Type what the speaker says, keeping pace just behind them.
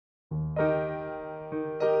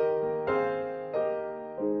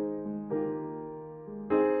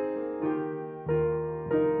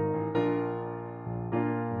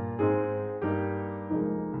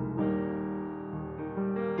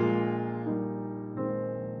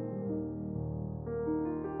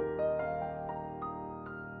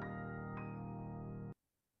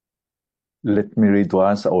Let me read to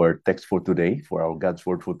us our text for today, for our God's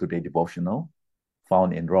Word for Today devotional,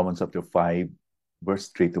 found in Romans chapter 5, verse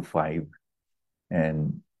 3 to 5.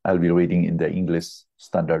 And I'll be reading in the English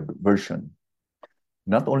Standard Version.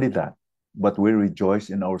 Not only that, but we rejoice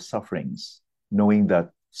in our sufferings, knowing that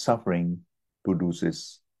suffering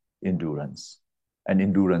produces endurance, and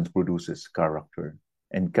endurance produces character,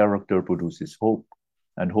 and character produces hope,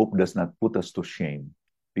 and hope does not put us to shame,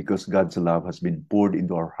 because God's love has been poured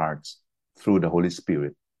into our hearts through the Holy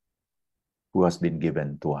Spirit who has been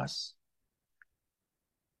given to us.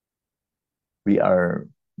 We are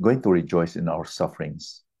going to rejoice in our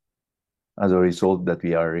sufferings. As a result that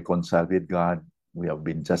we are reconciled with God, we have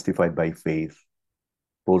been justified by faith.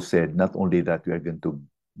 Paul said, not only that we are going to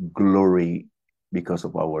glory because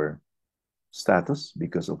of our status,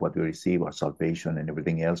 because of what we receive, our salvation and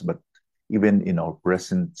everything else, but even in our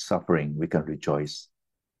present suffering, we can rejoice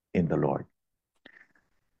in the Lord.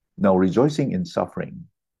 Now, rejoicing in suffering,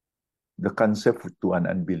 the concept to an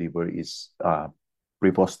unbeliever is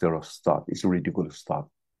preposterous thought. It's a ridiculous thought.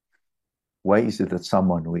 Why is it that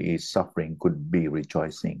someone who is suffering could be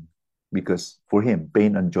rejoicing? Because for him,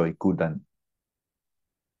 pain and joy couldn't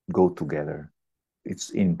go together.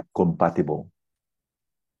 It's incompatible.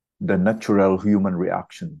 The natural human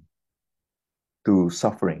reaction to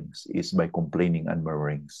sufferings is by complaining and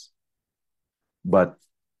murmurings. But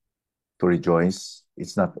to rejoice,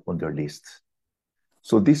 it's not on their list.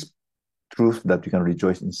 So this truth that we can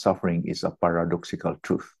rejoice in suffering is a paradoxical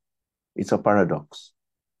truth. It's a paradox.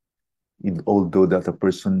 Although that a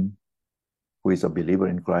person who is a believer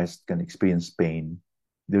in Christ can experience pain,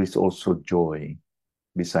 there is also joy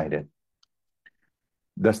beside it.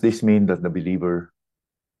 Does this mean that the believer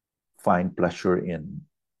find pleasure in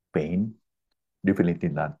pain? Definitely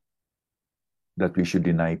not. That we should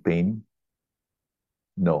deny pain?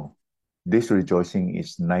 No. This rejoicing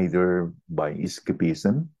is neither by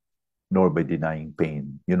escapism nor by denying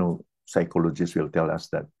pain. You know, psychologists will tell us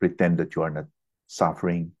that pretend that you are not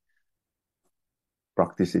suffering,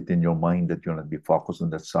 practice it in your mind that you'll not be focused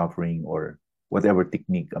on that suffering, or whatever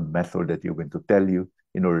technique and method that you're going to tell you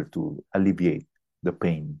in order to alleviate the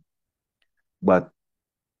pain. But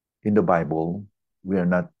in the Bible, we are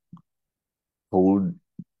not told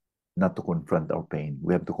not to confront our pain.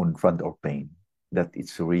 We have to confront our pain, that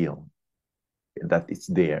it's real, that it's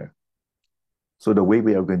there. So the way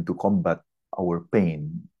we are going to combat our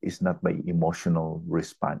pain is not by emotional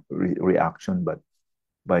reaction, but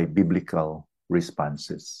by biblical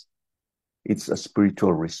responses. It's a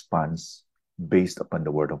spiritual response based upon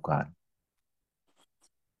the Word of God.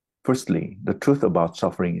 Firstly, the truth about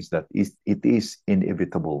suffering is that it is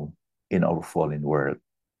inevitable in our fallen world.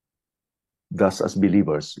 Thus, as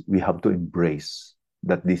believers, we have to embrace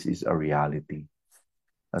that this is a reality.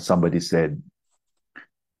 As somebody said,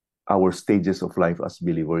 our stages of life as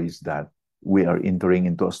believers is that we are entering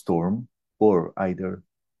into a storm, or either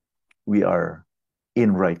we are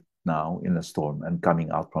in right now in a storm and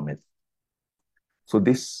coming out from it. So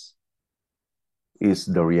this is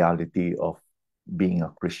the reality of being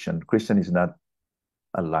a Christian. Christian is not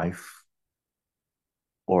a life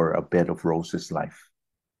or a bed of roses life.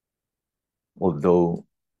 Although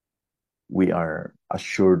we are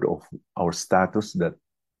assured of our status that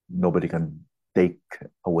nobody can take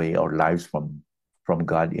away our lives from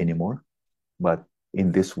God anymore. But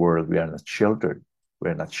in this world, we are not sheltered.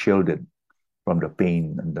 We're not shielded from the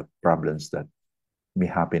pain and the problems that may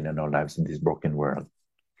happen in our lives in this broken world.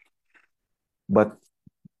 But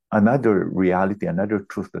another reality, another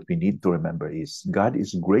truth that we need to remember is God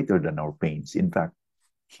is greater than our pains. In fact,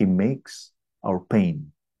 He makes our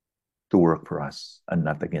pain to work for us and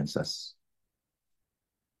not against us.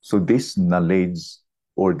 So this knowledge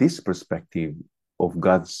or this perspective of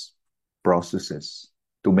God's processes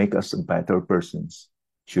to make us better persons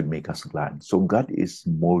should make us glad. So God is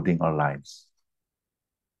molding our lives.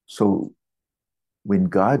 So when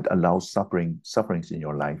God allows sufferings in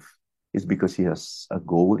your life, it's because He has a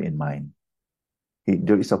goal in mind.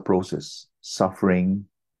 There is a process. Suffering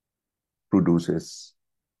produces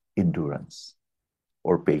endurance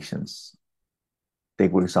or patience.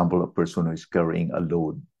 Take, for example, a person who is carrying a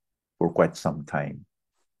load for quite some time.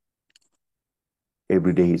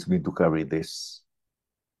 Every day he's going to carry this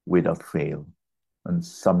without fail. And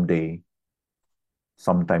someday,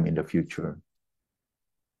 sometime in the future,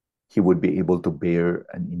 he would be able to bear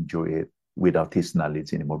and enjoy it without his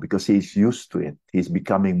knowledge anymore because he's used to it. He's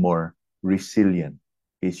becoming more resilient.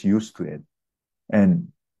 He's used to it.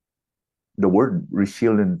 And the word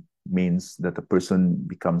resilient means that a person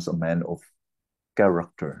becomes a man of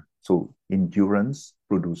character. So endurance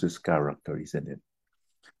produces character, isn't it?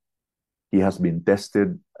 He has been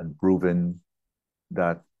tested and proven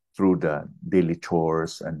that through the daily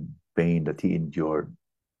chores and pain that he endured,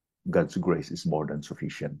 God's grace is more than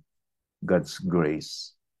sufficient. God's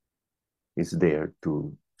grace is there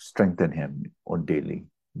to strengthen him on daily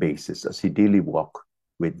basis as he daily walk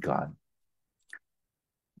with God.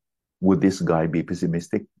 Would this guy be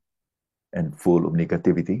pessimistic and full of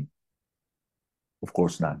negativity? Of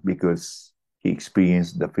course not, because he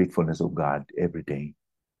experienced the faithfulness of God every day.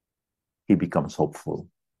 He becomes hopeful,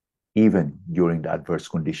 even during the adverse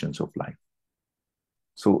conditions of life.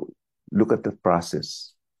 So look at the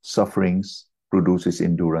process. Sufferings produces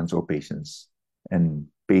endurance or patience, and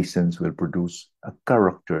patience will produce a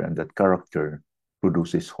character, and that character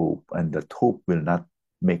produces hope, and that hope will not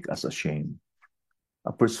make us ashamed.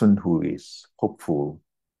 A person who is hopeful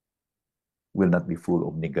will not be full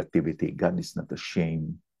of negativity. God is not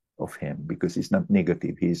ashamed of him because he's not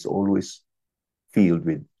negative. He is always filled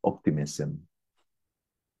with optimism.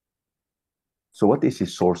 So what is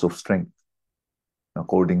his source of strength?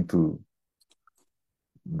 According to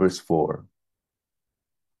verse 4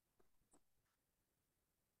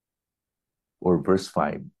 or verse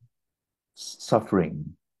 5,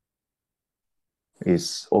 suffering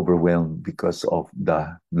is overwhelmed because of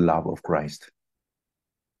the love of Christ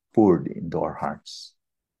poured into our hearts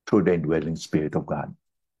through the indwelling Spirit of God.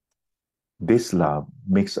 This love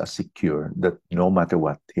makes us secure that no matter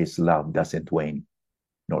what, his love doesn't wane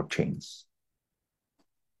nor change.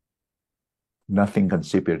 Nothing can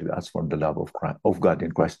separate us from the love of God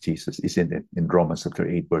in Christ Jesus, isn't it? In Romans chapter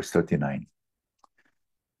 8, verse 39.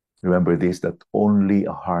 Remember this, that only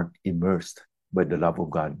a heart immersed by the love of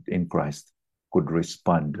God in Christ could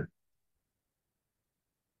respond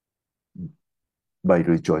by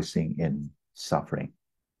rejoicing in suffering.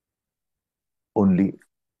 Only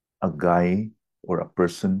a guy or a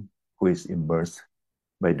person who is immersed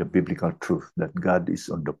by the biblical truth that God is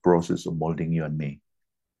on the process of molding you and me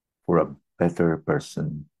for a better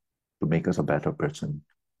person, to make us a better person,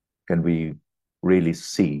 can we really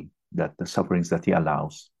see that the sufferings that he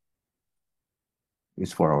allows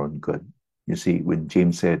is for our own good. You see, when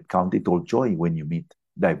James said, count it all joy when you meet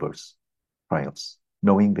diverse trials,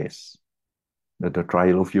 knowing this, that the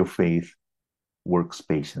trial of your faith works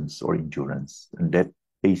patience or endurance, and that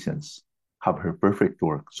patience have her perfect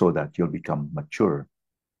work so that you'll become mature,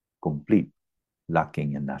 complete,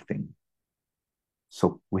 lacking in nothing.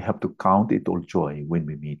 So we have to count it all joy when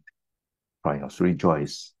we meet trials.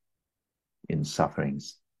 Rejoice in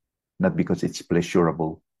sufferings, not because it's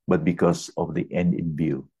pleasurable, but because of the end in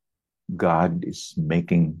view. God is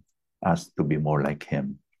making us to be more like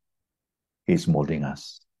him. He's molding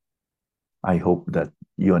us. I hope that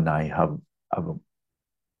you and I have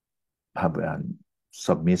a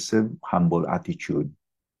submissive, humble attitude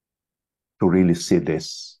to really see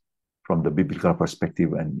this from the biblical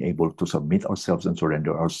perspective and able to submit ourselves and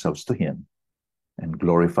surrender ourselves to him and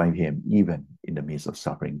glorify him even in the midst of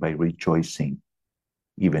suffering by rejoicing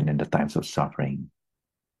even in the times of suffering.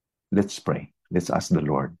 Let's pray. Let's ask the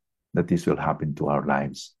Lord that this will happen to our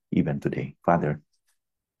lives even today. Father,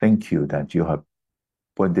 thank you that you have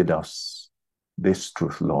pointed us this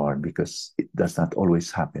truth, Lord, because it does not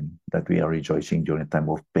always happen that we are rejoicing during a time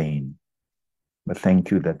of pain. But thank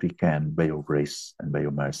you that we can by your grace and by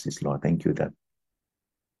your mercies, Lord. Thank you that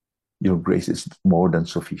your grace is more than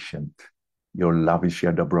sufficient. Your love is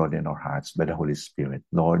shared abroad in our hearts by the Holy Spirit.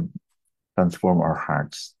 Lord, transform our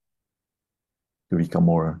hearts to become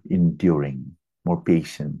more enduring, more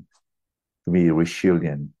patient, to be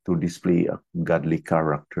resilient, to display a godly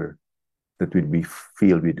character that will be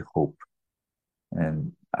filled with hope.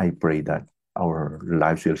 And I pray that our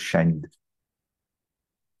lives will shine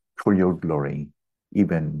for your glory,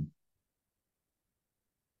 even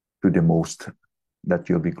to the most that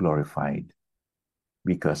you'll be glorified,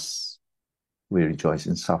 because we rejoice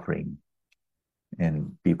in suffering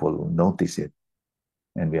and people will notice it,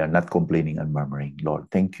 and we are not complaining and murmuring.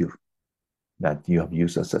 Lord, thank you that you have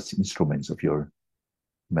used us as instruments of your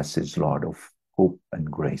message, Lord, of hope and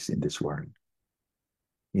grace in this world.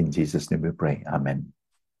 In Jesus' name we pray. Amen.